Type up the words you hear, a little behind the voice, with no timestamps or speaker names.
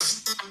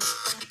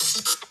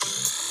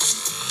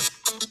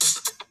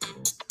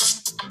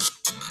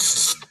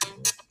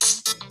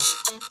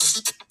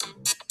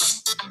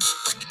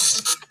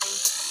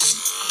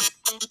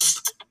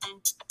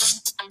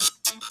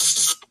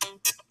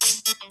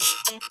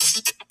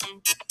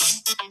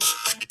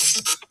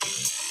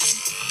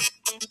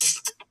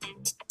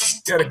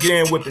Gotta get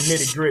in with the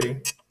nitty gritty,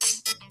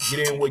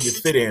 get in where you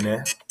fit in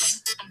at,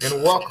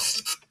 and welcome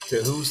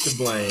to Who's to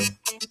Blame,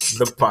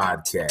 the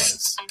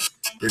podcast.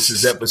 This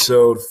is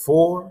episode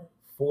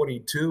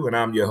 442, and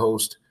I'm your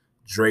host,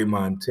 Dre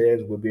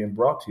Montez. We're being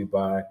brought to you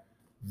by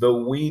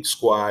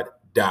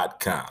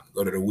theweedsquad.com.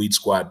 Go to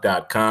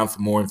theweedsquad.com for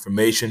more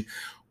information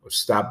or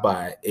stop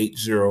by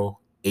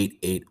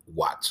 8088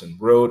 Watson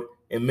Road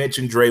and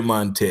mention Dre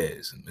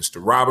Montez. And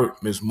Mr.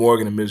 Robert, Ms.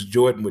 Morgan, and Ms.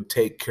 Jordan would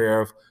take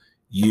care of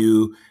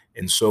you,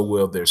 and so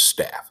will their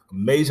staff.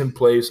 Amazing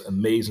place,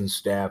 amazing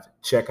staff.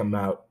 Check them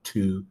out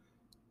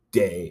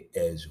today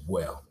as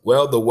well.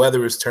 Well, the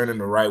weather is turning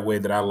the right way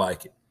that I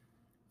like it.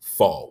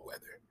 Fall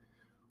weather,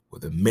 where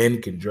the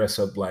men can dress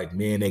up like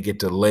men. They get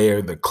to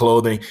layer the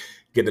clothing,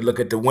 get to look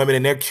at the women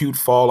in their cute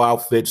fall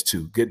outfits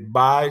too.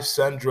 Goodbye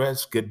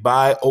sundress,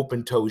 goodbye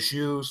open-toe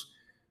shoes.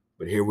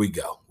 But here we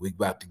go. We're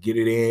about to get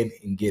it in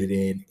and get it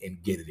in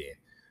and get it in.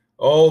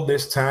 Oh,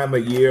 this time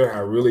of year, I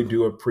really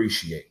do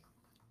appreciate.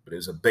 But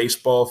as a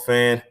baseball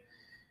fan,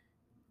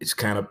 it's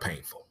kind of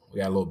painful.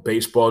 We got a little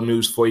baseball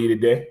news for you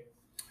today.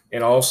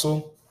 And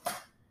also,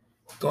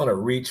 going to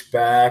reach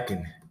back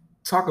and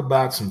talk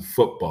about some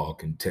football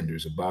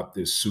contenders about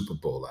this Super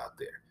Bowl out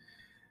there.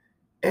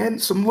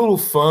 And some little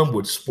fun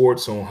with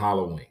sports on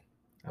Halloween.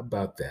 How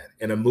about that?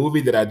 And a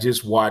movie that I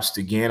just watched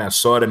again. I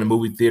saw it in the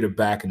movie theater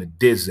back in the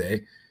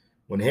Disney,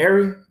 When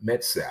Harry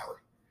Met Sally.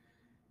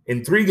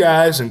 And three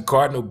guys in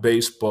Cardinal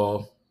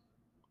baseball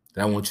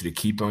that I want you to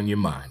keep on your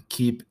mind.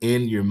 Keep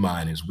in your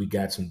mind as we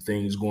got some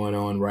things going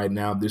on right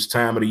now. This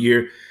time of the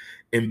year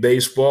in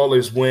baseball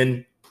is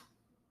when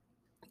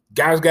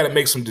guys got to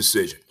make some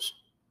decisions.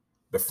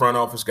 The front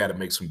office got to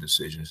make some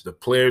decisions. The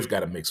players got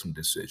to make some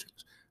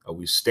decisions. Are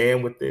we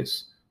staying with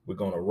this? We're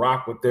going to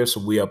rock with this,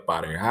 or we up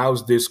out of here?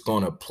 How's this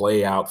going to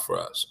play out for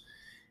us?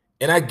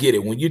 And I get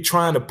it. When you're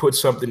trying to put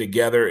something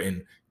together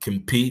and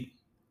compete,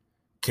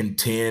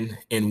 contend,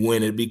 and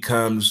win, it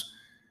becomes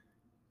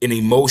an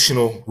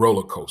emotional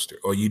roller coaster.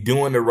 Are you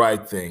doing the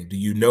right thing? Do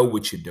you know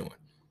what you're doing?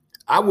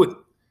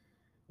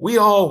 We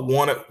all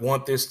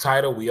want this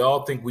title. We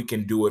all think we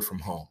can do it from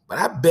home. But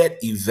I bet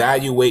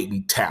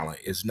evaluating talent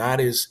is not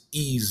as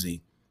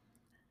easy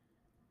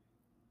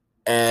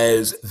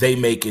as they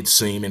make it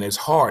seem and as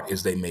hard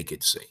as they make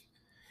it seem.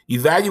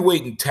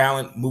 Evaluating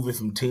talent, moving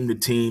from team to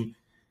team,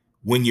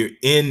 when you're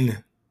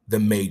in the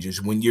majors,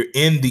 when you're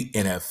in the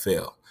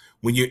NFL,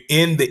 when you're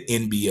in the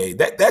NBA,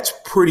 that's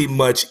pretty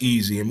much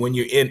easy. And when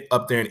you're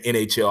up there in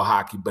NHL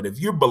hockey, but if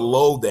you're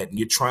below that and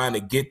you're trying to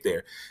get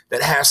there,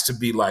 that has to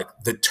be like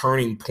the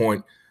turning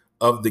point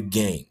of the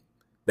game.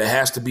 That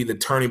has to be the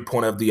turning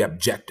point of the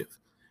objective.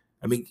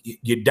 I mean,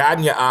 you're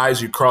dotting your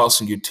I's, you're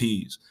crossing your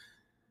T's.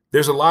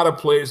 There's a lot of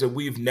players that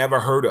we've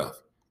never heard of.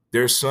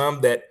 There's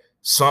some that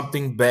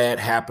something bad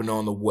happened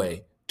on the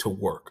way to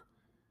work.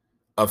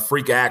 A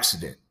freak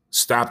accident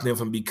stopped them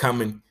from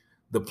becoming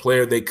the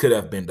player they could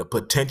have been. The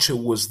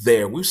potential was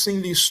there. We've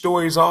seen these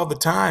stories all the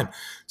time.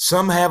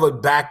 Some have a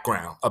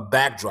background, a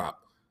backdrop,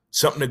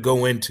 something to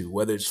go into,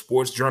 whether it's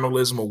sports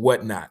journalism or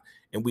whatnot.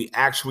 And we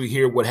actually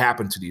hear what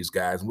happened to these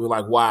guys. And we're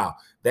like, wow,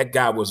 that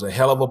guy was a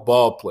hell of a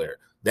ball player.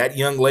 That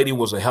young lady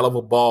was a hell of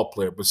a ball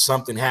player, but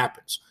something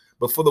happens.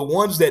 But for the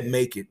ones that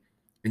make it,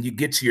 and you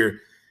get to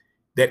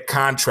that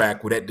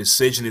contract where that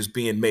decision is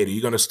being made, are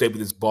you going to stay with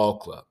this ball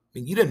club? I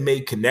mean, you done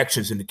made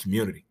connections in the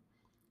community.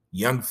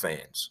 Young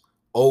fans,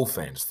 old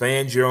fans,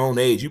 fans your own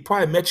age. You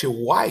probably met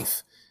your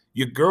wife,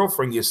 your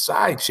girlfriend, your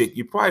side chick.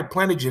 You probably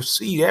planted your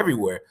seed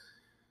everywhere.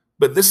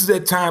 But this is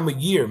that time of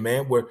year,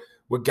 man, where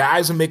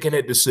guys are making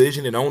that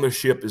decision and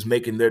ownership is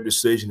making their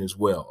decision as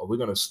well. Are we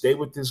going to stay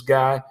with this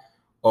guy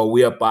or are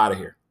we up out of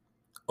here?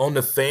 On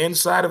the fan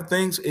side of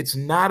things, it's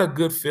not a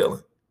good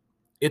feeling.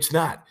 It's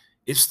not.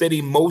 It's that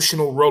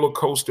emotional roller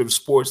coaster of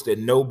sports that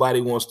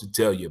nobody wants to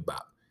tell you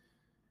about.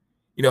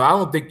 You know, I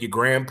don't think your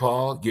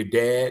grandpa, your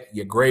dad,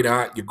 your great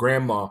aunt, your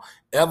grandma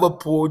ever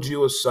pulled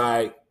you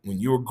aside when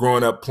you were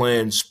growing up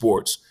playing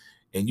sports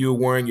and you were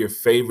wearing your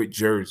favorite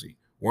jersey,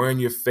 wearing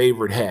your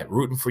favorite hat,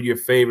 rooting for your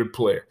favorite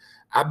player.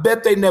 I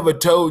bet they never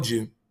told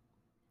you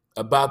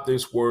about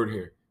this word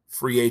here,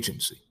 free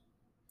agency.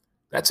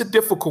 That's a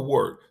difficult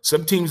word.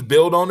 Some teams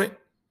build on it,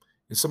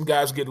 and some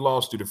guys get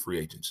lost due to free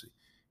agency.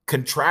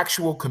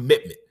 Contractual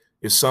commitment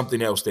is something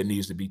else that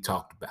needs to be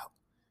talked about.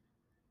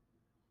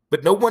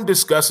 But no one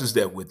discusses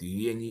that with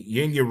you.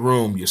 You're in your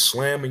room, you're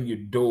slamming your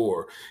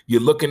door, you're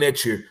looking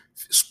at your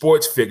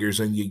sports figures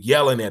and you're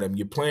yelling at them.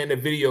 You're playing the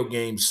video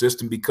game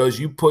system because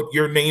you put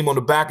your name on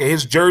the back of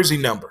his jersey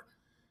number.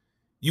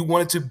 You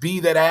wanted to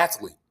be that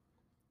athlete.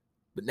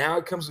 But now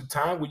it comes a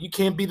time where you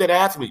can't be that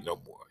athlete no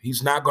more.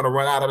 He's not going to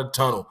run out of the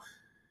tunnel.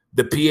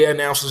 The PA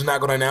announcer is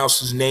not going to announce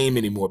his name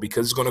anymore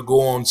because it's going to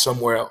go on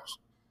somewhere else.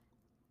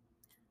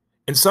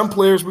 And some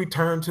players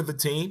return to the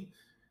team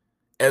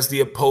as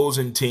the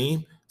opposing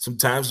team.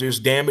 Sometimes there's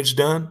damage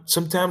done.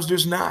 Sometimes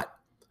there's not.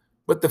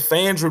 But the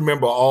fans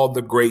remember all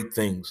the great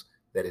things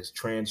that has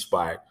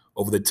transpired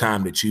over the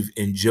time that you've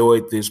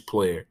enjoyed this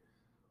player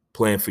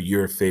playing for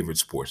your favorite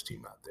sports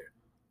team out there.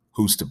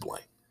 Who's to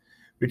blame?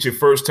 If it's your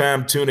first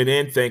time tuning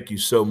in, thank you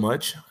so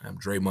much. I'm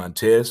Dre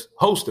Montez,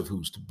 host of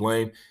Who's to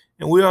Blame,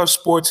 and we are a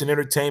sports and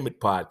entertainment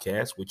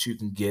podcast, which you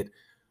can get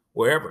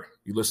wherever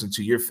you listen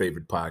to your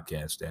favorite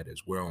podcast. That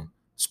is, we're on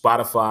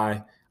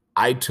Spotify,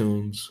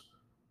 iTunes,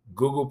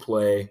 Google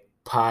Play,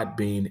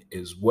 Podbean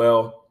as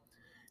well.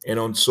 And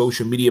on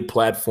social media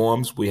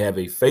platforms, we have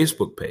a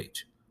Facebook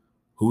page,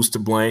 Who's to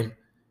Blame,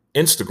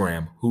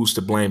 Instagram, Who's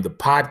to Blame the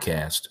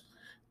podcast,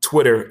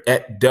 Twitter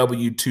at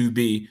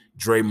W2B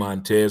Dre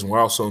Montez. And we're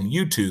also on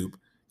YouTube.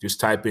 Just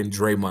type in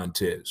Dre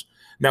Montez.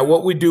 Now,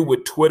 what we do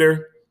with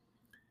Twitter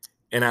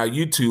and our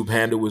YouTube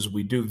handle is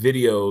we do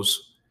videos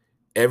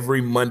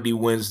every Monday,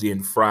 Wednesday,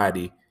 and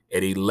Friday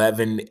at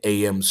 11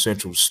 a.m.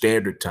 Central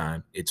Standard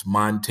Time. It's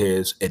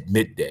Montez at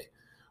midday,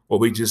 where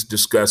we just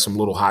discuss some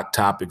little hot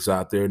topics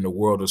out there in the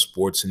world of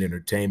sports and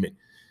entertainment.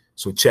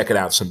 So check it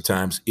out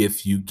sometimes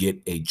if you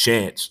get a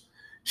chance.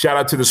 Shout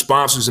out to the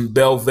sponsors in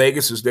Bell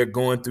Vegas as they're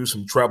going through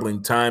some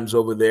troubling times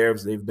over there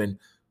as they've been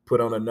put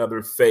on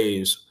another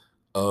phase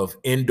of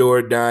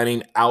indoor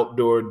dining,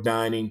 outdoor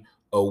dining,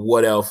 or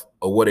what else,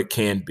 or what it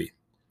can be.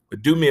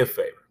 But do me a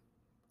favor.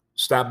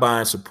 Stop by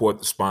and support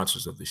the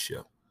sponsors of the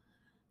show.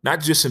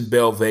 Not just in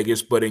Bell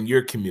Vegas, but in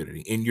your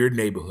community, in your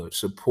neighborhood.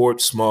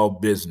 Support small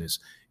business.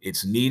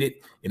 It's needed,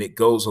 and it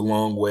goes a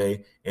long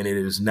way, and it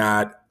is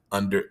not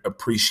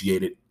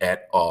underappreciated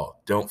at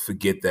all. Don't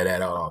forget that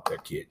at all, there,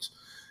 kids.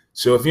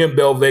 So if you're in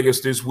Bell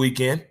Vegas this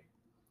weekend,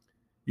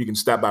 you can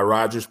stop by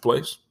Rogers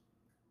Place.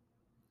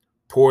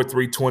 Pour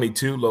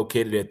 322,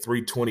 located at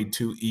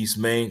 322 East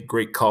Main.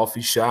 Great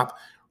coffee shop.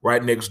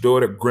 Right next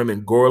door to Grim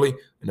and Gorley,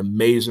 an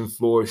amazing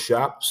floral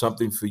shop.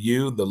 Something for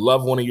you, the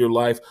loved one of your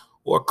life,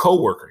 or a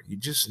coworker. You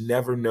just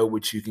never know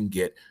what you can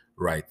get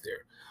right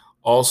there.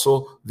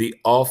 Also, the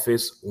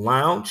Office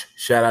Lounge.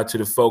 Shout out to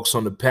the folks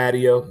on the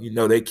patio. You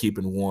know they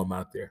keeping warm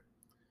out there.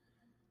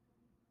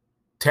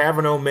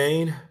 Tavern on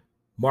Main,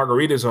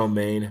 Margaritas on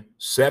Main,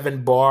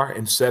 7 Bar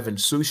and 7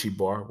 Sushi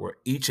Bar, where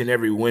each and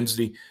every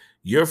Wednesday,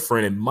 your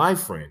friend and my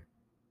friend,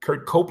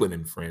 Kurt Copeland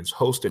and friends,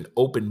 host an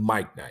open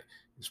mic night.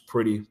 It's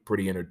pretty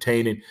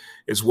entertaining,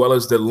 as well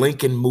as the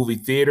Lincoln Movie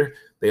Theater.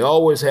 They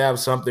always have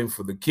something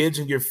for the kids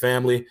in your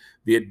family,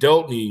 the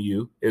adult in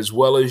you, as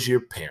well as your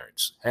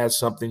parents. Has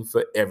something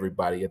for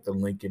everybody at the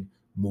Lincoln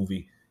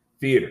Movie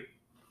Theater.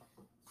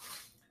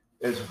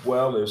 As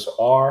well as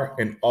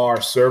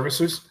R&R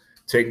Services,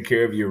 taking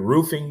care of your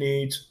roofing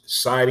needs,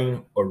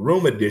 siding, or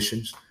room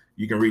additions.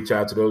 You can reach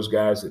out to those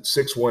guys at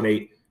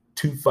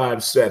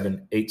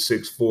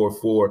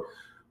 618-257-8644.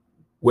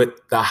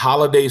 With the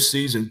holiday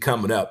season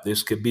coming up,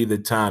 this could be the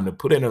time to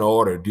put in an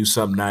order, do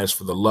something nice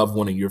for the loved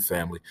one in your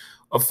family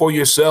or for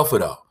yourself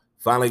at all.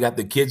 Finally got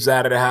the kids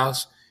out of the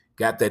house,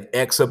 got that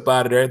ex up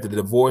out of there, the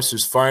divorce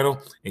is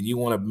final, and you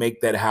want to make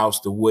that house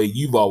the way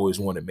you've always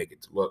wanted to make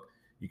it to look.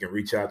 You can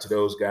reach out to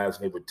those guys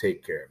and they would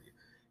take care of you.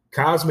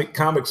 Cosmic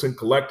Comics and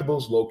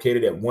Collectibles,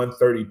 located at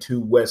 132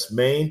 West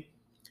Main.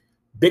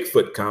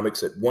 Bigfoot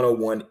Comics at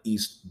 101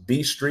 East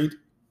B Street,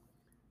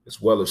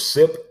 as well as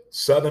SIP,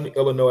 Southern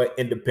Illinois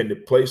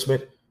Independent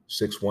Placement,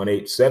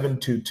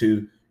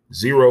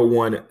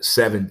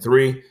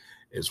 618-722-0173,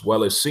 as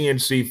well as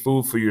CNC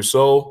Food for Your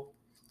Soul.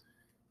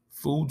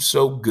 Food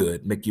so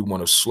good, make you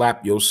want to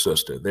slap your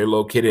sister. They're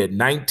located at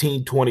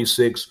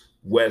 1926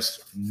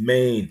 West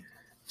Main.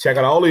 Check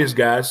out all these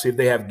guys, see if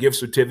they have gift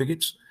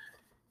certificates.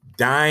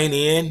 Dine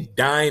in,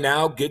 dine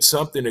out, get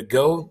something to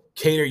go,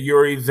 cater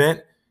your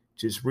event.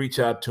 Just reach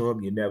out to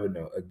them. You never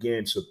know.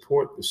 Again,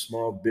 support the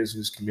small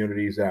business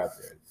communities out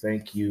there.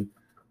 Thank you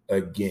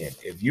again.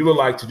 If you would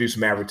like to do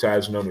some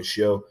advertising on the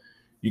show,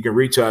 you can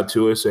reach out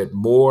to us at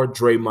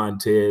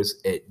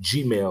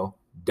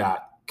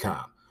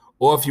moredremontez@gmail.com.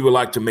 Or if you would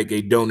like to make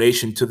a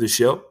donation to the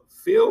show,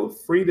 feel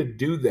free to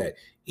do that.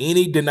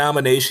 Any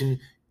denomination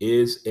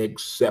is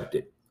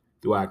accepted.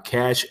 Through our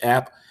Cash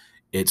App,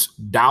 it's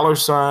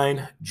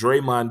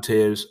 $Dre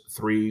Montez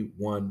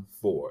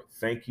 314.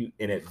 Thank you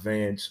in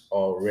advance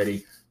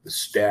already. The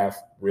staff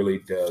really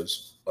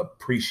does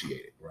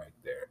appreciate it right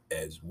there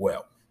as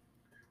well.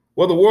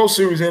 Well, the World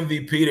Series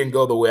MVP didn't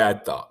go the way I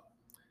thought.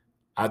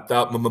 I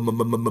thought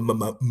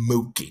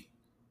Mookie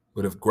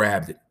would have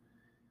grabbed it.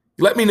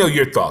 Let me know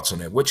your thoughts on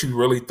that. What you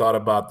really thought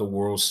about the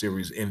World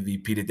Series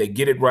MVP. Did they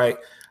get it right?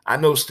 I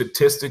know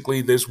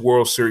statistically this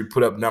World Series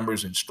put up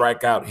numbers in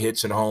strikeout,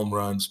 hits, and home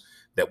runs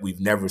that we've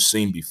never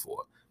seen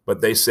before. But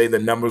they say the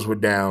numbers were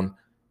down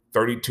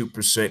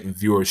 32% in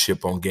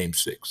viewership on Game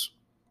 6.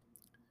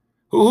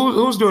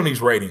 Who's doing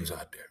these ratings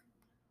out there?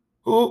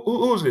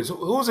 Who's this?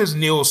 Who's this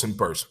Nielsen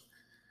person?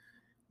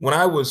 When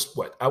I was,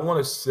 I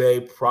want to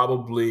say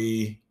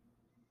probably,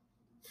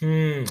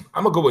 I'm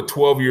going to go with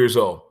 12 years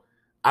old.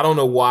 I don't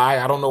know why,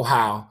 I don't know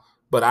how,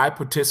 but I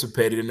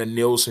participated in the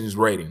Nielsen's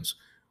ratings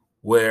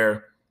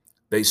where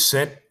they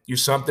sent you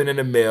something in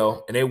the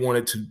mail and they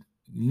wanted to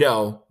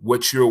know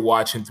what you're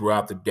watching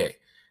throughout the day.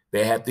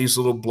 They had these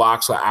little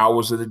blocks of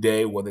hours of the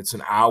day, whether it's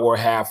an hour or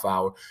half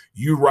hour.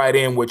 You write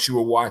in what you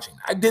were watching.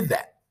 I did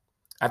that.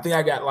 I think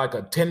I got like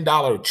a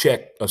 $10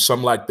 check or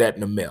something like that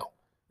in the mail.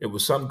 It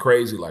was something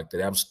crazy like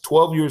that. I was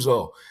 12 years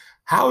old.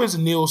 How is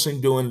Nielsen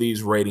doing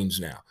these ratings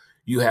now?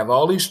 You have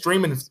all these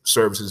streaming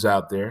services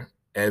out there.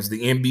 As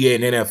the NBA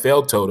and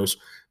NFL told us,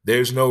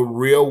 there's no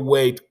real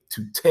way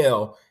to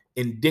tell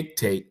and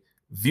dictate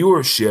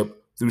viewership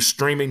through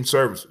streaming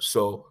services.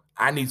 So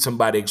I need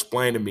somebody to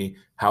explain to me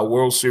how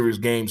World Series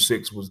Game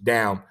 6 was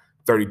down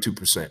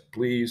 32%.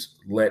 Please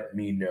let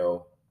me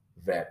know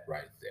that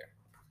right there.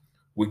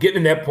 We're getting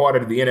in that part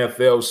of the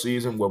NFL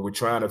season where we're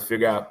trying to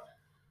figure out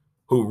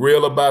who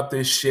real about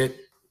this shit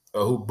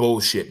or who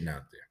bullshitting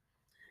out there.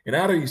 And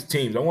out of these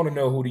teams, I want to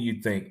know, who do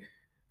you think?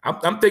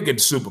 I'm thinking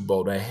Super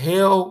Bowl. The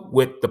hell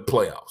with the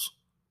playoffs.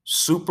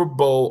 Super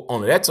Bowl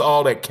only. That's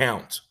all that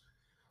counts.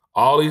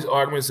 All these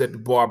arguments at the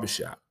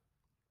barbershop.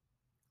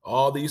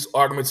 All these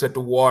arguments at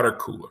the water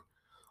cooler.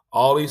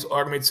 All these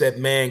arguments at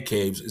man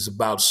caves is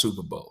about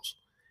Super Bowls.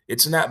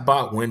 It's not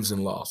about wins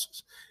and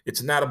losses.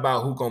 It's not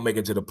about who's going to make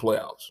it to the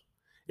playoffs.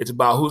 It's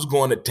about who's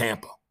going to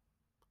Tampa.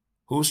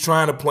 Who's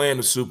trying to play in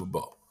the Super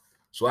Bowl.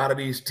 So out of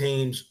these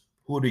teams,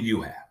 who do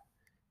you have?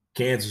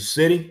 Kansas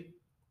City,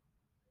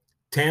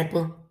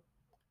 Tampa,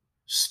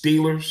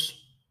 Steelers,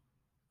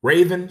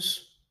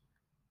 Ravens,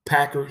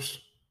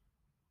 Packers,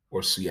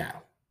 or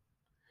Seattle?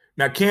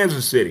 Now,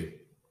 Kansas City,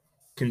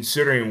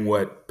 considering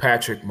what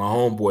Patrick, my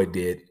homeboy,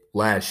 did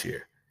last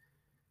year,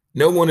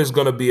 no one is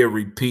going to be a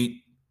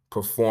repeat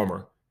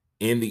performer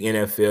in the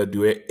NFL,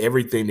 do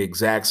everything the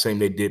exact same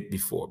they did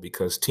before,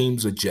 because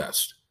teams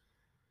adjust.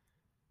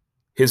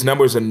 His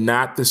numbers are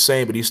not the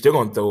same, but he's still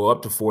going to throw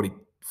up to 40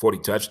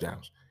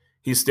 touchdowns.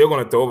 He's still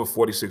going to throw over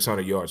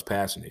 4,600 yards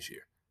passing this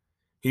year.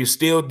 He's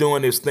still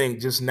doing this thing,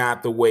 just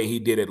not the way he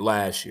did it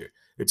last year.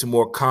 It's a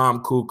more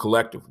calm, cool,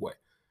 collective way.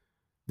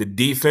 The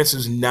defense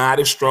is not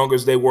as strong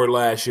as they were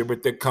last year,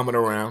 but they're coming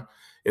around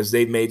as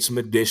they made some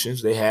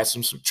additions. They had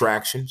some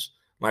subtractions,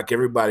 like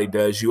everybody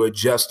does. You're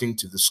adjusting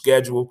to the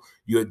schedule.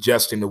 You're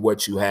adjusting to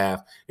what you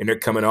have, and they're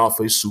coming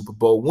off a Super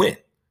Bowl win.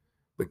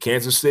 But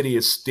Kansas City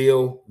is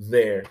still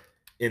there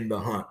in the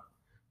hunt.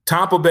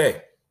 Tampa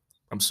Bay.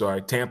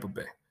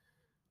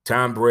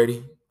 Tom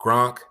Brady,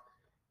 Gronk.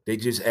 They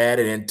just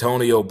added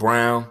Antonio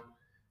Brown.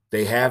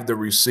 They have the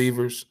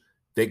receivers.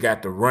 They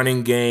got the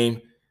running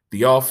game.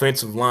 The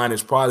offensive line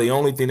is probably the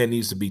only thing that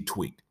needs to be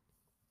tweaked.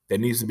 That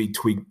needs to be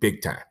tweaked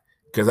big time,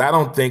 because I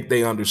don't think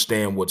they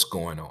understand what's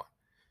going on.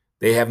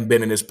 They haven't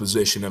been in this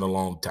position in a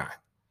long time.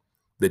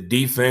 The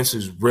defense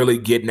is really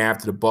getting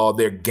after the ball.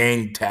 They're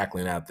gang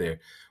tackling out there.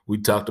 We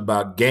talked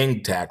about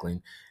gang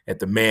tackling at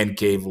the Man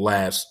Cave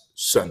last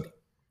Sunday.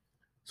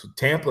 So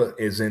Tampa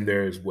is in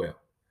there as well.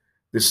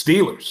 The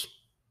Steelers.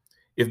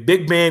 If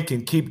Big Ben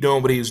can keep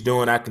doing what he's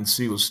doing, I can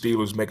see the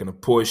Steelers making a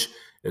push,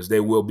 as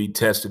they will be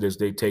tested as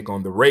they take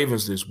on the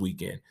Ravens this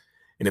weekend.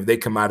 And if they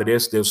come out of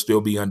this, they'll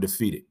still be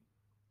undefeated.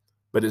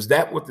 But is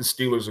that what the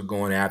Steelers are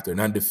going after,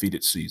 an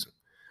undefeated season?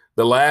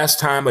 The last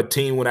time a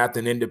team went after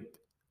an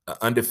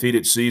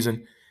undefeated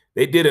season,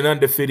 they did an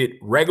undefeated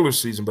regular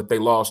season, but they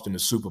lost in the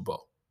Super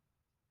Bowl.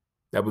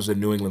 That was the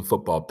New England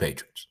Football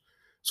Patriots.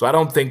 So I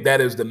don't think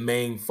that is the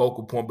main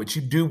focal point, but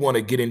you do want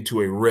to get into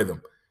a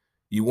rhythm.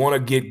 You want to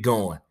get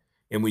going.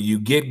 And when you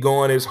get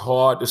going, it's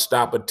hard to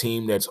stop a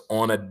team that's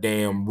on a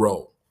damn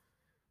roll.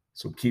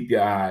 So keep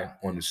your eye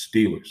on the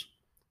Steelers.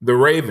 The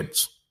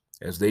Ravens,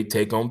 as they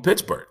take on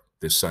Pittsburgh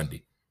this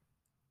Sunday.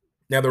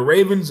 Now, the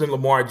Ravens and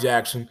Lamar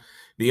Jackson,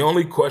 the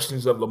only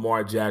questions of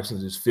Lamar Jackson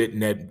is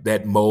fitting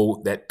that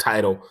mold, that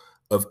title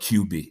of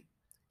QB.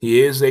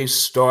 He is a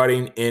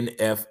starting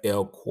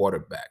NFL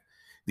quarterback.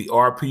 The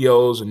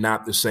RPOs are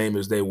not the same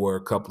as they were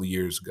a couple of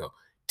years ago.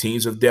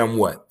 Teams have done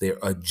what? They're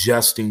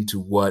adjusting to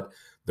what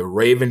the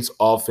Ravens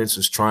offense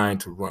is trying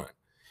to run.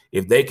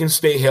 If they can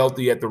stay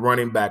healthy at the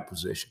running back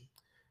position,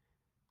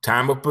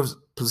 time of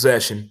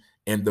possession,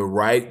 and the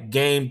right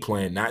game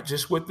plan, not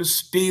just with the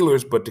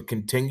Steelers, but to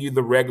continue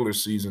the regular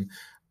season,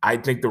 I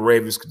think the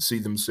Ravens could see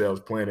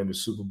themselves playing in the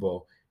Super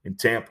Bowl in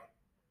Tampa.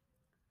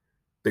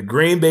 The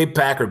Green Bay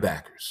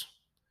Packers.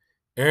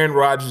 Aaron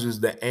Rodgers is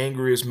the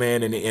angriest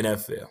man in the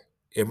NFL.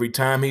 Every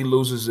time he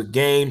loses a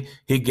game,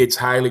 he gets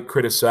highly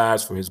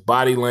criticized for his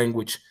body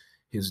language,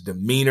 his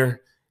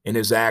demeanor, and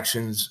his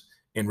actions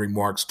and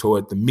remarks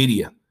toward the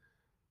media.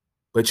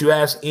 But you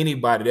ask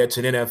anybody that's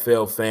an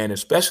NFL fan,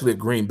 especially a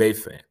Green Bay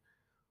fan,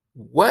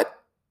 what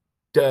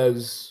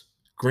does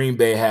Green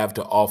Bay have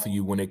to offer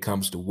you when it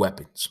comes to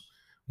weapons?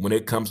 When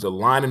it comes to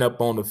lining up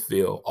on the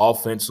field,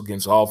 offense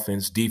against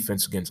offense,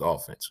 defense against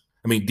offense.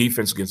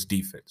 Defense against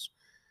defense.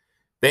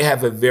 They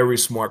have a very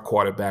smart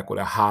quarterback with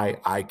a high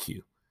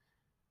IQ.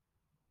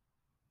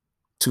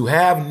 To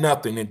have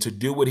nothing and to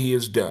do what he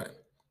has done.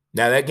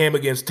 Now, that game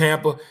against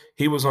Tampa,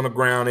 he was on the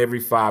ground every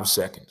 5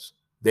 seconds.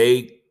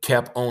 They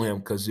kept on him,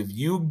 because if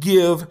you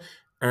give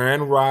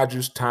Aaron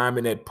Rodgers time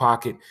in that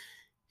pocket,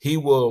 he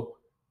will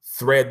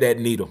thread that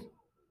needle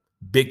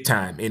big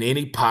time in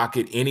any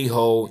pocket, any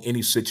hole,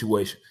 any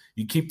situation.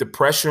 You keep the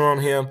pressure on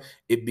him,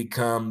 it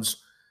becomes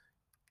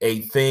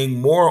a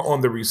thing more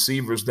on the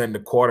receivers than the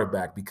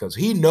quarterback, because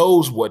he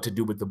knows what to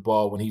do with the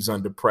ball when he's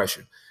under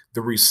pressure.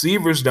 The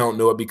receivers don't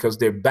know it because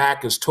their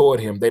back is toward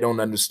him. They don't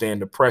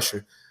understand the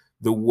pressure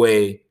the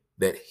way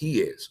that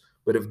he is.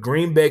 But if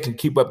Green Bay can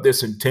keep up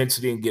this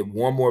intensity and get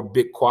one more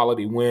big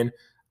quality win,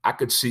 I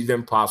could see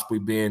them possibly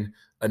being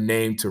a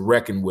name to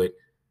reckon with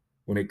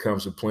when it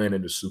comes to playing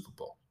in the Super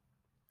Bowl.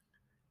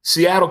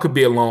 Seattle could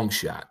be a long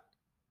shot.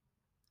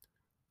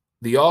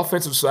 The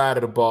offensive side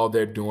of the ball,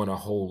 they're doing a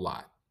whole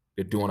lot.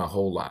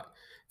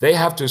 They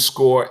have to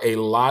score a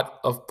lot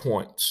of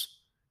points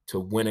to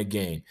win a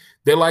game.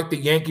 They're like the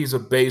Yankees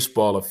of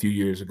baseball a few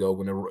years ago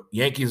when the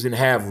Yankees didn't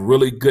have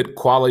really good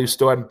quality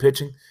starting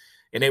pitching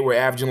and they were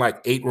averaging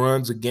like 8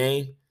 runs a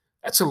game.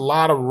 That's a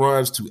lot of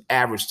runs to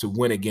average to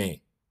win a game.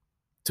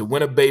 To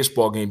win a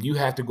baseball game, you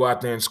have to go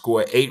out there and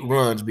score 8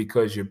 runs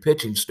because your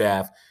pitching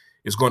staff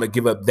is going to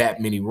give up that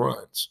many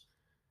runs.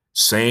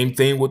 Same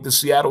thing with the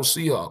Seattle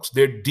Seahawks.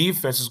 Their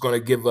defense is going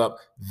to give up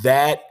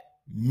that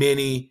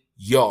many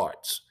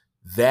yards,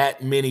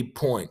 that many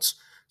points.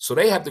 So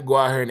they have to go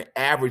out here and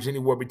average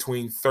anywhere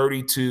between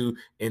 32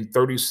 and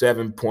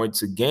 37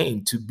 points a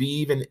game to be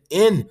even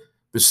in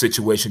the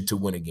situation to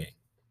win a game.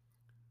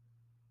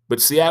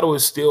 But Seattle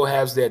still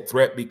has that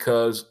threat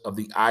because of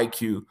the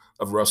IQ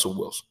of Russell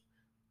Wilson.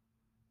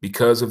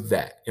 Because of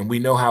that. And we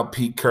know how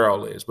Pete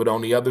Carroll is. But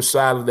on the other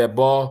side of that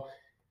ball,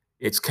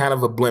 it's kind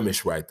of a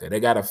blemish right there. They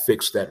got to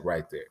fix that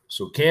right there.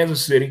 So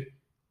Kansas City,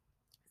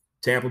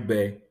 Tampa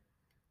Bay,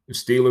 the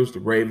Steelers, the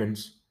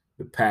Ravens,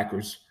 the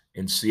Packers,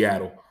 and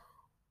Seattle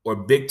are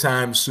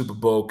big-time Super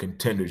Bowl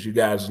contenders. You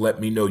guys let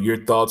me know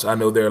your thoughts. I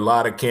know there are a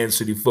lot of Kansas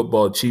City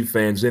football Chief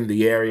fans in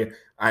the area.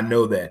 I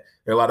know that.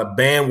 There are a lot of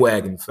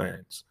bandwagon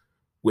fans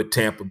with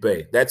Tampa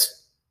Bay.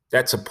 That's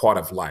a part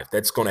of life.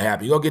 That's going to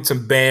happen. You're going to get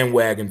some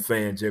bandwagon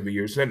fans every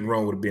year. There's nothing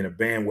wrong with being a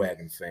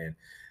bandwagon fan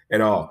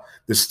at all.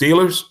 The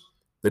Steelers,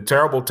 the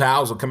terrible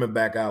towels are coming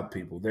back out,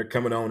 people. They're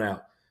coming on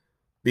out.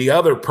 The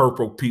other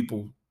purple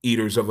people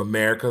eaters of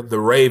America, the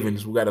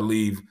Ravens, we got to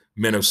leave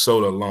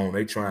Minnesota alone.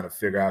 They're trying to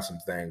figure out some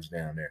things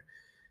down there.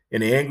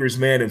 And the angriest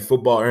man in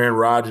football, Aaron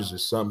Rodgers,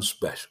 is something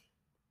special.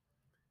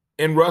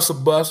 And Russ a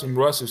bust and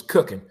Russ is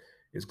cooking.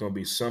 It's going to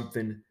be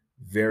something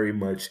very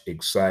much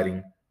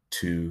exciting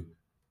to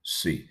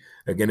see.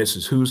 Again, this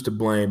is Who's to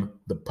Blame,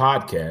 the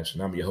podcast,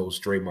 and I'm your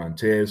host, Trey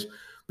Montez,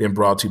 being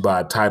brought to you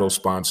by a title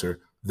sponsor,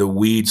 The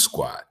Weed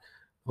Squad.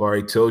 I've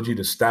already told you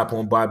to stop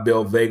on by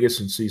Bell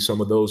Vegas and see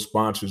some of those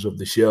sponsors of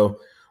the show.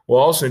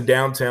 Well, also in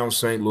downtown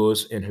St.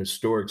 Louis and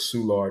historic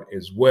Soulard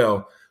as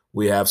well,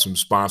 we have some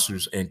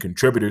sponsors and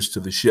contributors to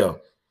the show.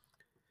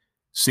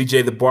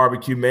 CJ the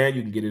Barbecue Man,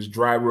 you can get his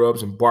dry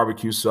rubs and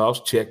barbecue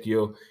sauce. Check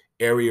your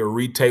area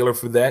retailer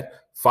for that.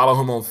 Follow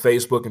him on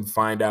Facebook and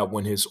find out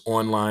when his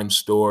online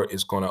store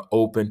is going to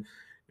open.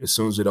 As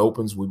soon as it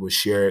opens, we will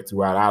share it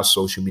throughout our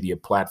social media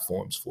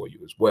platforms for you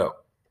as well.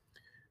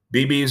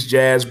 BB's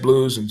Jazz,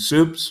 Blues, and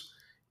Soups.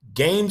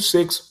 Game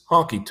 6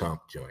 Honky Tonk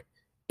Joint.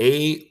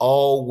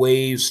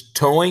 Always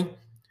Towing.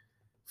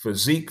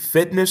 Physique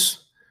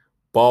Fitness.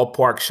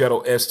 Ballpark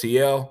Shuttle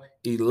STL.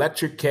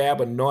 Electric Cab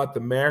of North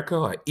America,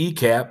 or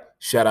ECAB.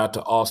 Shout out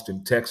to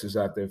Austin, Texas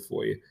out there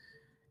for you.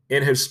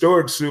 In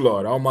historic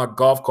Soulard, all my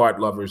golf cart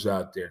lovers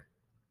out there,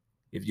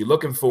 if you're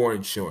looking for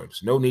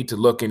insurance, no need to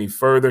look any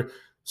further.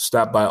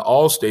 Stop by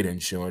Allstate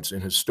Insurance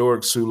in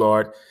historic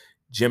Soulard.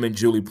 Jim and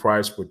Julie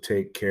Price will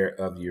take care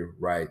of you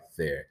right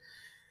there.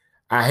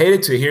 I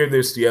hated to hear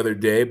this the other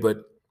day, but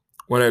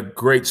one of the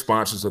great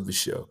sponsors of the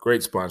show,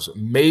 great sponsor,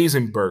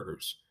 Amazing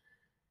Burgers.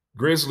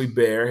 Grizzly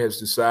Bear has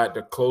decided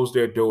to close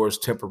their doors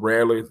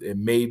temporarily. It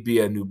may be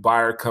a new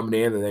buyer coming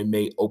in and they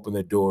may open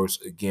the doors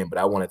again. But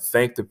I want to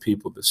thank the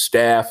people, the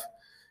staff,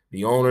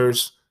 the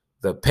owners,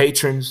 the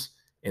patrons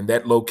in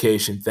that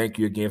location. Thank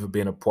you again for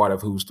being a part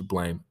of Who's to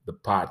Blame, the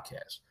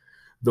podcast.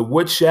 The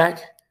Wood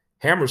Shack,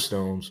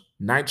 Hammerstones,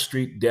 9th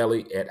Street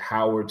Deli at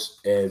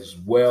Howard's as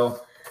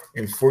well.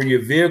 And for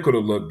your vehicle to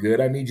look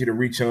good, I need you to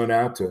reach on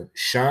out to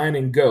Shine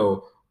and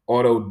Go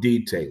Auto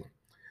Detailing.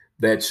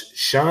 That's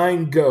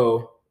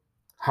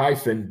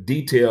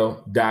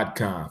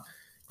shinego-detail.com.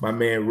 My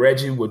man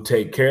Reggie will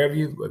take care of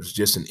you. It's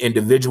just an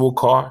individual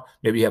car.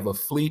 Maybe you have a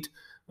fleet,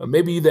 or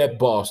maybe you're that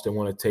boss that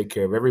want to take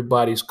care of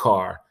everybody's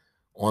car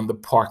on the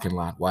parking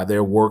lot while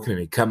they're working,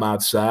 and they come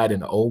outside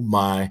and, oh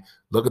my,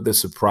 look at the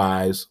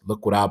surprise.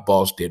 Look what our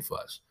boss did for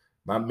us.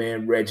 My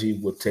man Reggie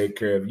will take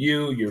care of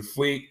you, your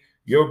fleet,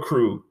 your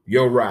crew,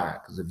 your ride.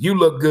 Because if you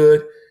look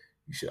good,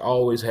 you should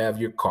always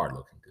have your car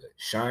looking good.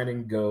 Shine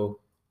and Go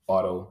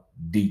Auto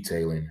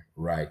Detailing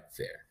right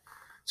there.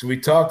 So we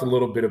talked a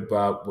little bit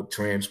about what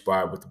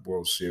transpired with the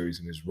World Series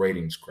and his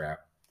ratings crap.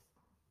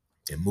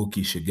 And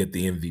Mookie should get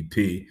the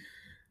MVP.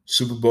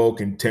 Super Bowl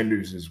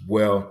contenders as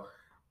well.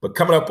 But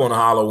coming up on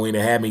Halloween,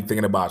 it had me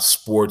thinking about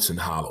sports and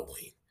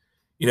Halloween.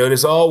 You know,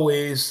 there's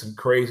always some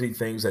crazy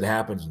things that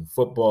happens in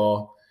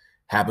football,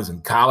 happens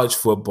in college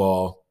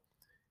football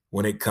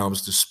when it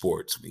comes to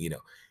sports. You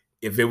know,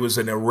 if it was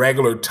an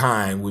irregular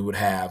time, we would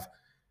have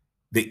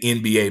the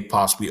NBA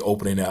possibly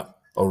opening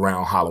up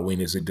around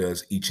Halloween as it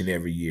does each and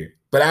every year.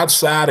 But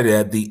outside of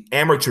that, the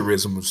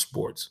amateurism of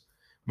sports.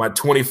 My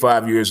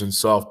 25 years in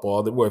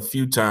softball, there were a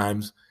few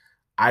times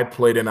I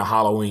played in a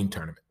Halloween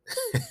tournament.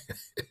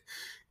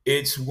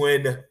 It's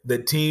when the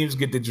teams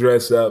get to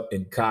dress up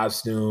in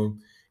costume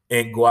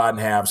and go out and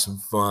have some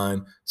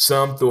fun.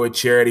 Some throw a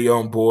charity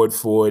on board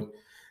for it,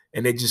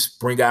 and they just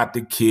bring out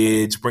the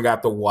kids, bring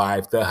out the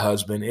wife, the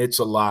husband. It's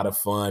a lot of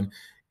fun.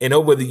 And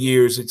over the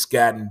years, it's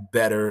gotten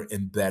better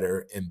and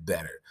better and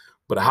better.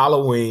 But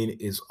Halloween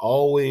is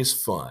always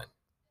fun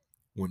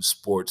when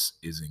sports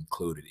is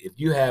included. If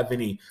you have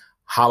any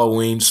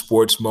Halloween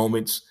sports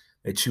moments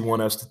that you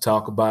want us to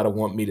talk about or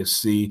want me to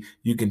see,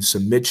 you can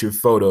submit your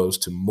photos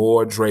to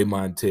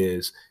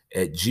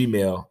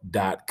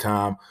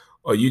moredremontez@gmail.com,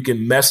 or you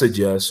can message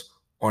us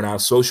on our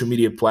social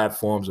media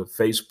platforms of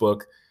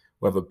Facebook.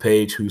 We have a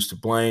page, Who's to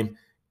Blame,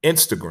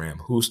 Instagram,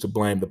 Who's to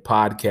Blame the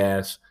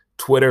podcast,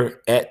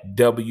 Twitter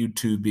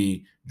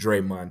 @W2B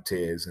Dre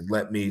Montez. And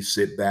let me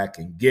sit back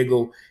and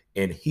giggle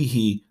and hee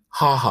hee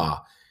ha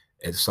ha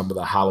at some of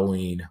the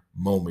Halloween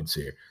moments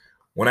here.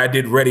 When I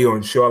did radio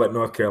in Charlotte,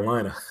 North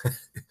Carolina,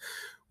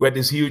 we had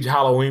this huge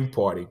Halloween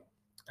party.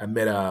 I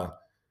met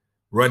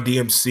Run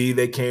DMC.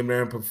 They came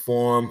there and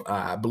performed.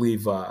 I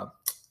believe,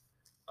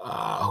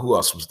 who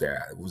else was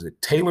there? Was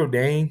it Taylor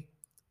Dane?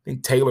 I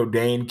think Taylor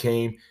Dane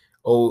came,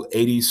 old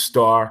 80s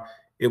star.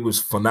 It was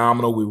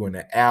phenomenal. We were in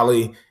the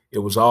alley. It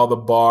was all the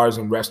bars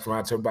and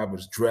restaurants. Everybody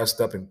was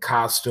dressed up in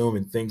costume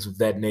and things of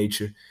that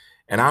nature.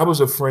 And I was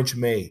a French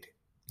maid.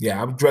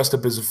 Yeah, I was dressed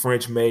up as a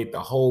French maid,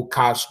 the whole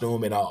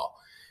costume and all.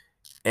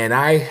 And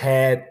I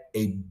had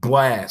a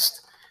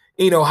blast.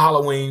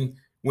 Halloween,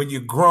 when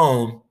you're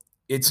grown,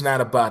 it's not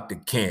about the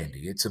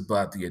candy. It's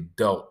about the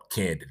adult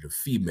candy, the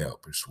female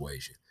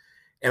persuasion.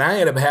 And I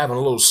ended up having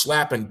a little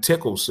slap and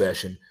tickle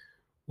session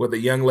with a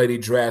young lady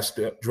dressed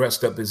up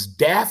as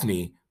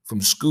Daphne from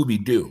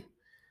Scooby-Doo.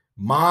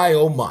 My,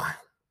 oh my.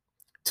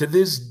 To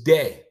this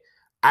day,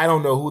 I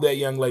don't know who that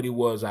young lady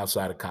was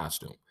outside of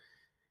costume.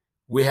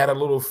 We had a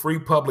little free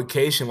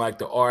publication like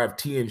the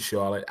RFT in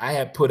Charlotte. I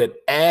had put an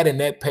ad in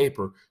that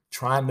paper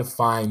trying to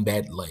find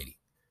that lady.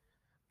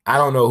 I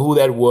don't know who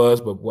that was,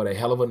 but what a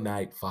hell of a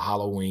night for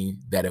Halloween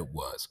that it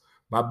was.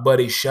 My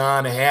buddy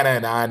Sean, Hannah,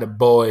 and I and the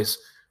boys,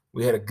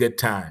 we had a good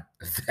time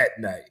that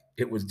night.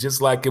 It was just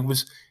like it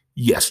was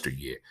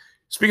yesteryear.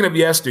 Speaking of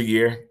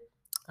yesteryear,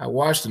 I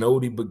watched an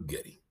oldie but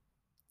goodie.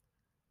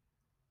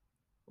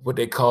 What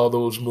they call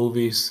those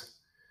movies,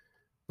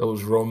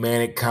 those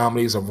romantic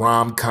comedies, a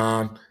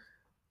rom-com.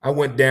 I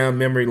went down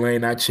memory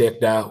lane. I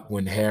checked out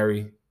When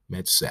Harry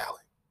Met Sally.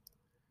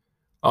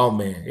 Oh,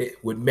 man,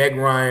 with Meg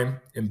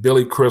Ryan and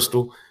Billy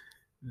Crystal.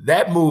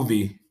 That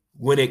movie,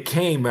 when it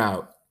came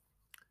out,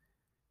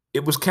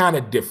 it was kind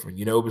of different.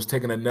 It was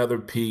taking another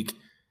peek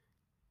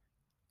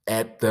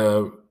at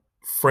the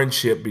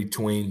friendship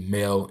between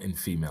male and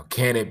female.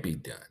 Can it be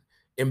done?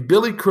 And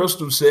Billy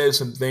Crystal said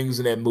some things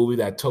in that movie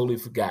that I totally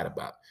forgot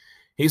about.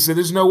 He said,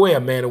 there's no way a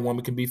man and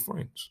woman can be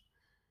friends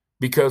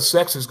because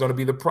sex is going to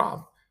be the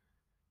problem.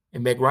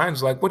 And Meg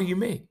Ryan's like, what do you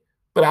mean?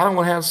 But I don't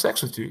want to have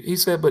sex with you. He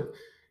said, but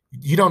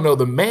you don't know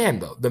the man,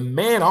 though. The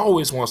man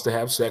always wants to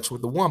have sex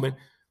with the woman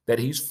that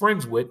he's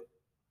friends with,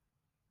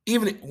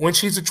 even when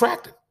she's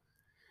attractive.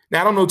 Now,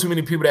 I don't know too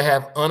many people that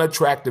have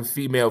unattractive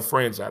female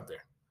friends out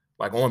there,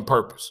 like on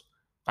purpose.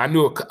 I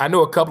know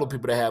a couple of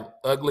people that have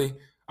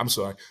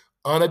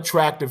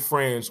unattractive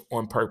friends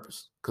on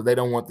purpose because they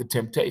don't want the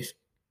temptation.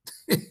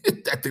 I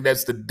think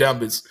that's the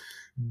dumbest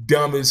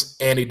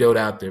antidote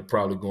out there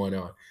probably going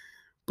on.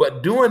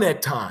 But during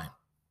that time,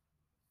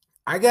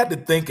 I got to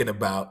thinking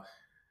about,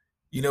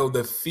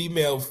 the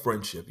female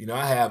friendship.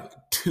 I have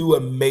two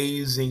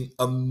amazing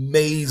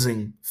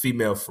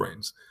female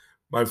friends.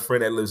 My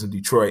friend that lives in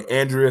Detroit,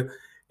 Andrea,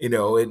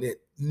 and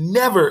it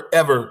never,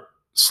 ever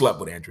slept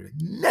with Andrea.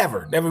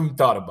 Never even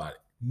thought about it.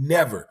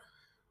 Never.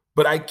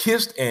 But I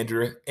kissed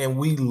Andrea and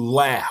we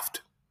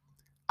laughed.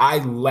 I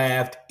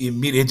laughed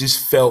immediately. It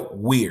just felt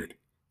weird.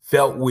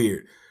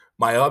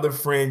 My other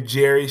friend,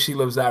 Jerry, she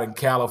lives out in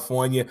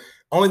California.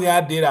 Only thing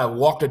I did, I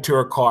walked her to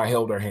her car,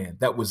 held her hand.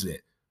 That was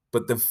it.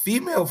 But the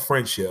female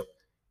friendship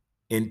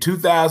in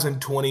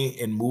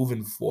 2020 and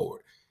moving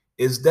forward,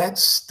 is that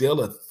still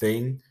a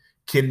thing?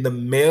 Can the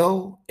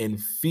male and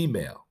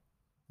female,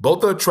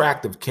 both are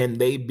attractive, can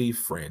they be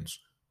friends?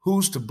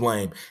 Who's to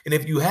blame? And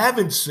if you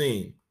haven't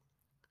seen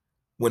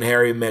When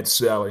Harry Met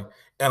Sally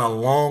in a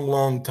long,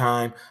 long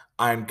time,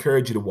 I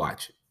encourage you to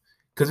watch it.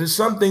 Because there's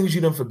some things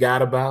you done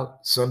forgot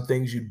about, some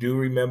things you do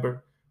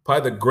remember.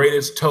 Probably the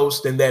greatest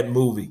toast in that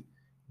movie,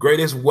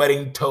 greatest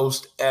wedding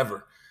toast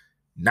ever.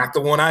 Not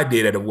the one I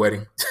did at a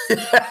wedding.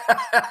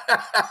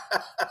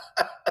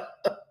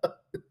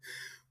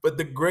 But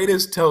the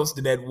greatest toast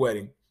in that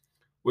wedding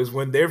was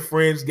when their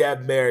friends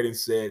got married and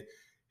said,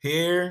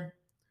 here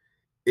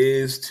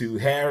is to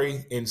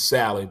Harry and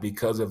Sally,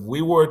 because if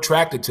we were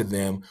attracted to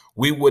them,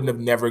 we wouldn't have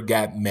never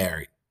got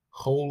married.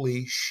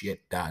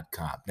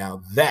 Holyshit.com.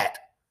 Now that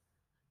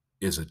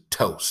is a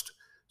toast.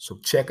 So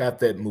check out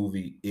that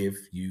movie if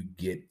you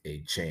get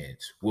a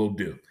chance. Will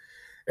do.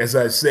 As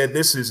I said,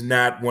 this is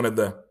not one of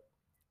the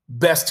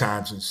best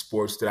times in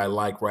sports that I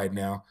like right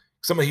now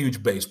because I'm a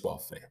huge baseball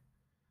fan.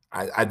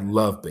 I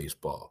love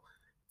baseball.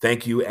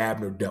 Thank you,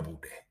 Abner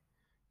Doubleday.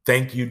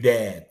 Thank you,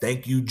 Dad.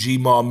 Thank you,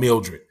 G-Maw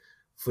Mildred,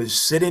 for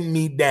sitting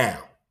me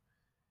down,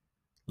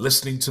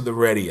 listening to the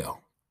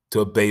radio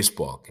to a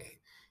baseball game,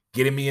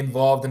 getting me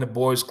involved in the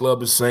Boys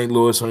Club of St.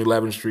 Louis on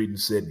 11th Street in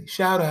Sydney.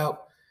 Shout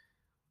out.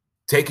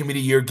 Taking me to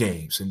your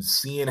games and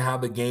seeing how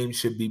the game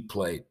should be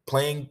played,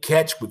 playing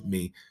catch with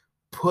me,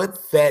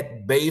 put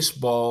that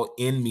baseball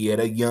in me at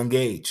a young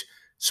age.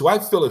 So I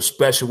feel a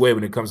special way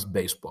when it comes to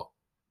baseball.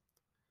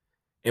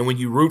 And when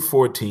you root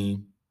for a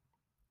team,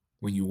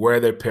 when you wear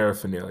their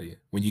paraphernalia,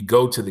 when you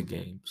go to the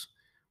games,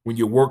 when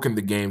you're working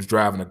the games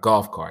driving a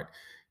golf cart,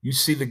 you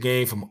see the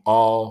game from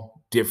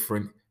all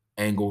different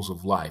angles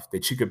of life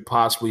that you could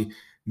possibly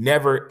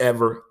never,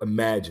 ever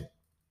imagine.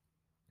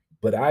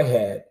 But I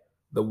had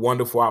the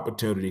wonderful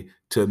opportunity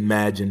to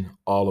imagine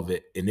all of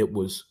it, and it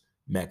was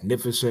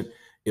magnificent.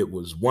 It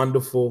was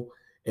wonderful,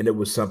 and it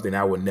was something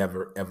I would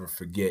never, ever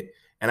forget.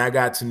 And I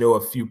got to know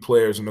a few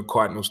players on the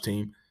Cardinals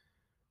team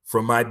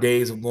from my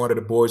days of going to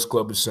the Boys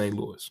Club of St.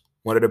 Louis.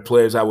 One of the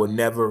players I would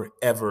never,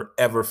 ever,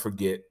 ever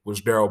forget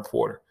was Darryl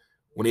Porter.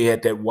 When he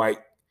had that white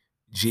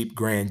Jeep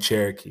Grand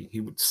Cherokee,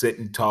 he would sit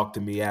and talk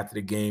to me after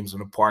the games in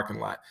the parking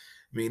lot.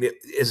 I mean,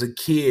 as a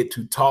kid,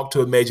 to talk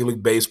to a Major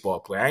League Baseball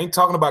player, I ain't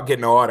talking about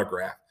getting an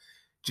autograph,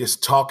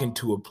 just talking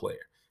to a player.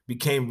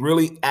 Became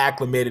really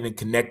acclimated and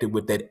connected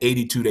with that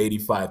 82 to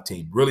 85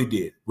 team. Really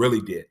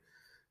did.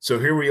 So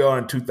here we are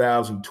in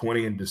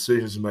 2020, and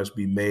decisions must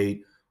be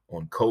made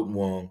on Kolten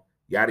Wong,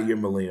 Yadier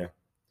Molina,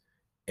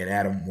 and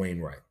Adam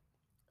Wainwright.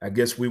 I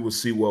guess we will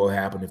see what will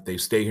happen if they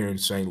stay here in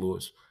St.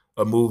 Louis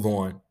or move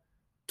on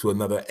to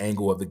another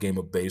angle of the game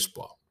of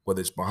baseball,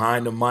 whether it's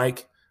behind the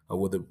mic or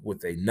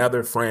with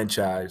another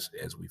franchise,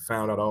 as we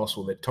found out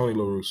also that Tony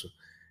La Russa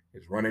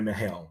is running the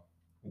helm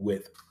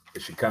with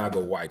the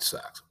Chicago White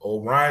Sox.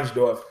 Old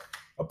Reinsdorf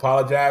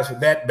apologized for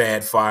that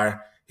bad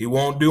fire. He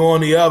won't do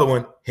on the other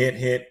one. Hint,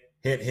 hint,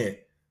 hint, hint.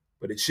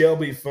 But it shall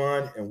be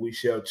fun, and we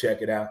shall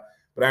check it out.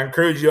 But I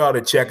encourage you all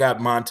to check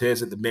out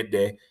Montez at the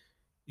midday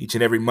each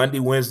and every Monday,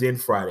 Wednesday,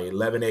 and Friday,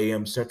 11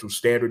 a.m. Central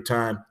Standard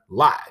Time,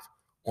 live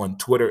on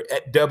Twitter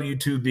at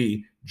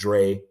W2B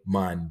Dre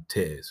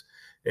Montez.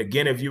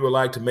 Again, if you would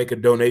like to make a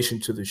donation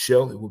to the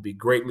show, it would be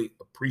greatly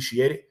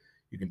appreciated.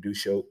 You can do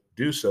so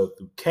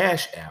through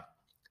Cash App,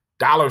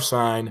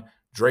 $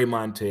 Dre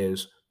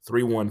Montez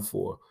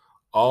 314.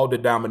 All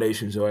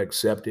denominations are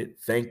accepted.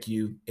 Thank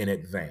you in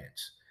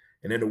advance.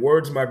 And in the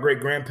words of my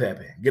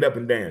great-grandpappy, get up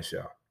and dance,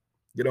 y'all.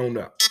 Get on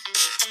up.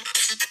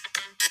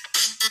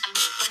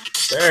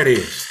 There it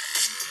is.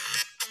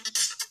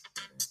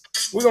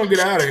 We're going to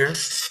get out of here.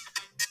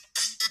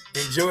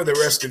 Enjoy the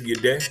rest of your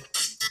day.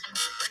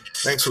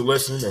 Thanks for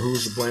listening to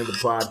Who's to Blame the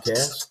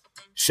podcast.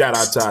 Shout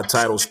out to our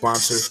title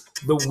sponsor,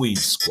 The Weed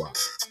Squad.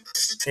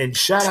 And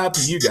shout out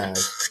to you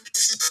guys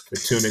for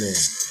tuning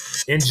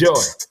in.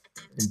 Enjoy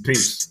and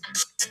peace.